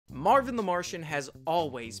Marvin the Martian has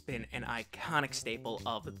always been an iconic staple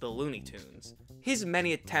of the Looney Tunes. His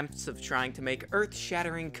many attempts of trying to make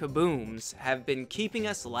earth-shattering kabooms have been keeping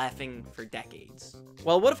us laughing for decades.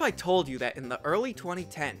 Well, what if I told you that in the early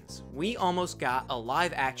 2010s, we almost got a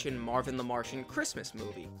live-action Marvin the Martian Christmas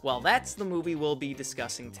movie? Well, that's the movie we'll be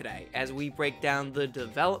discussing today, as we break down the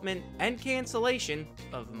development and cancellation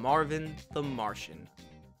of Marvin the Martian.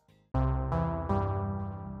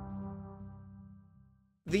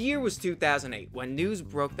 The year was 2008 when news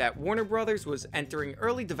broke that Warner Brothers was entering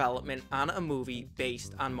early development on a movie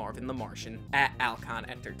based on Marvin the Martian at Alcon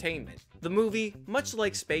Entertainment. The movie, much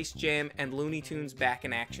like Space Jam and Looney Tunes Back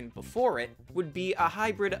in Action before it, would be a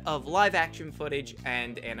hybrid of live-action footage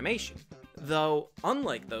and animation. Though,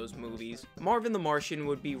 unlike those movies, Marvin the Martian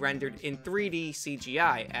would be rendered in 3D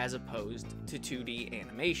CGI as opposed to 2D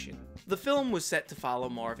animation. The film was set to follow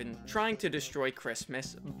Marvin trying to destroy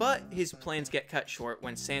Christmas, but his plans get cut short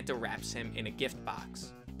when Santa wraps him in a gift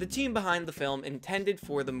box. The team behind the film intended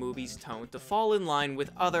for the movie's tone to fall in line with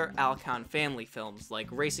other Alcon family films like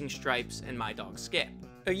Racing Stripes and My Dog Skip.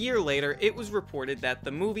 A year later, it was reported that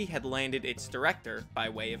the movie had landed its director by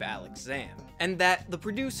way of Zamm, and that the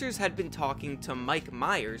producers had been talking to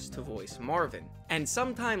Meyers to voice Marvin, and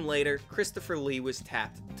sometime later, Christopher Lee was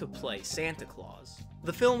tapped to play Santa Claus.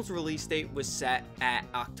 The film's release date was set at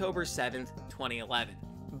October 7th, 2011,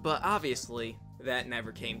 but obviously, that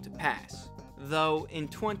never came to pass. Though in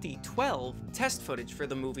 2012, test footage for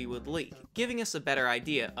the movie would leak, giving us a better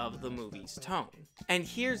idea of the movie's tone. And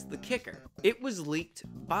here's the kicker, it was leaked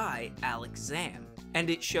by Zamm,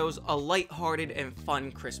 and it shows a lighthearted and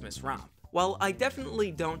fun Christmas romp. While I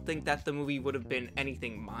definitely don't think that the movie would have been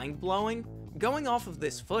anything mind-blowing, going off of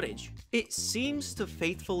this footage, it seems to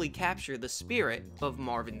faithfully capture the spirit of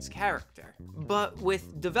Marvin's character. But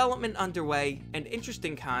with development underway, an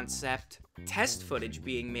interesting concept, test footage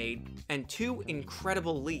being made, and two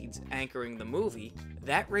incredible leads anchoring the movie,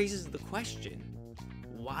 that raises the question,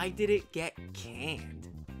 why did it get canned?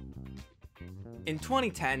 In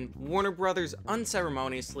 2010, Warner Brothers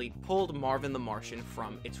unceremoniously pulled Marvin the Martian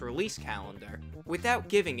from its release calendar without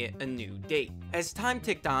giving it a new date. As time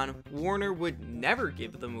ticked on, Warner would never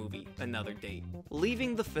give the movie another date,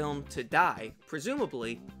 leaving the film to die,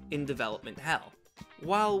 presumably, in development hell.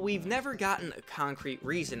 While we've never gotten a concrete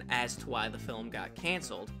reason as to why the film got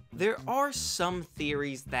cancelled, there are some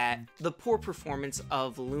theories that the poor performance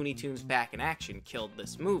of Looney Tunes Back in Action killed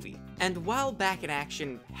this movie. And while Back in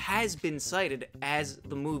Action has been cited as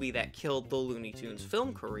the movie that killed the Looney Tunes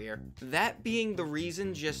film career, that being the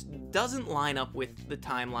reason just doesn't line up with the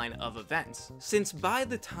timeline of events, since by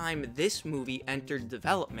the time this movie entered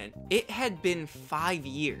development, it had been 5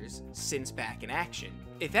 years since Back in Action.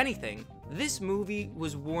 If anything, this movie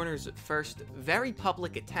was Warner's first very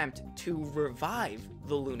public attempt to revive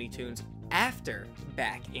the Looney Tunes after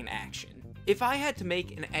Back in Action. If I had to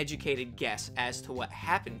make an educated guess as to what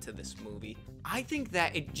happened to this movie, I think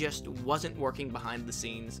that it just wasn't working behind the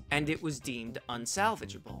scenes and it was deemed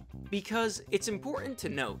unsalvageable. Because it's important to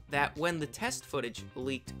note that when the test footage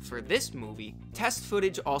leaked for this movie, test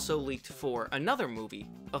footage also leaked for another movie,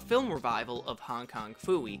 a film revival of Hong Kong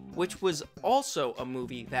Phooey, which was also a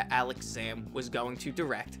movie that Zamm was going to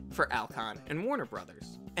direct for Alcon and Warner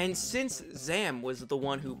Brothers. And since Zamm was the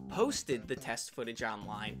one who posted the test footage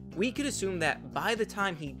online, we could assume that by the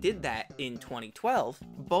time he did that in 2012,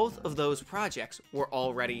 both of those projects were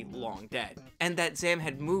already long dead, and that Zamm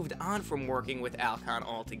had moved on from working with Alcon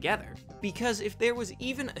altogether. Because if there was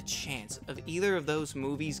even a chance of either of those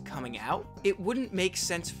movies coming out, it wouldn't make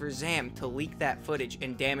sense for Zamm to leak that footage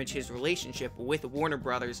and damage his relationship with Warner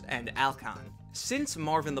Brothers and Alcon. Since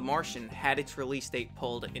Marvin the Martian had its release date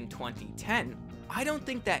pulled in 2010, I don't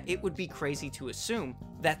think that it would be crazy to assume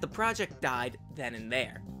that the project died then and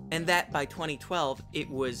there, and that by 2012 it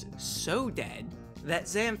was so dead that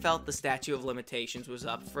Zamm felt the statute of limitations was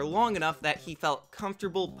up for long enough that he felt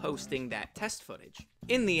comfortable posting that test footage.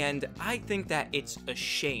 In the end, I think that it's a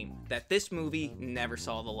shame that this movie never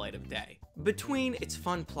saw the light of day. Between its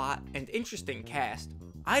fun plot and interesting cast,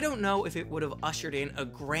 I don't know if it would have ushered in a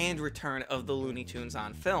grand return of the Looney Tunes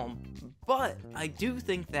on film, but I do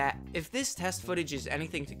think that if this test footage is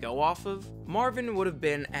anything to go off of, Marvin would have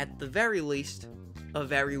been, at the very least, a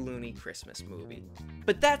very loony Christmas movie.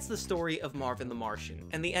 But that's the story of Marvin the Martian,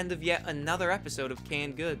 and the end of yet another episode of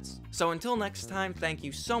Canned Goods. So until next time, thank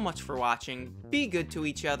you so much for watching, be good to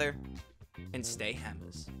each other, and stay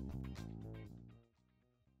Hemmas.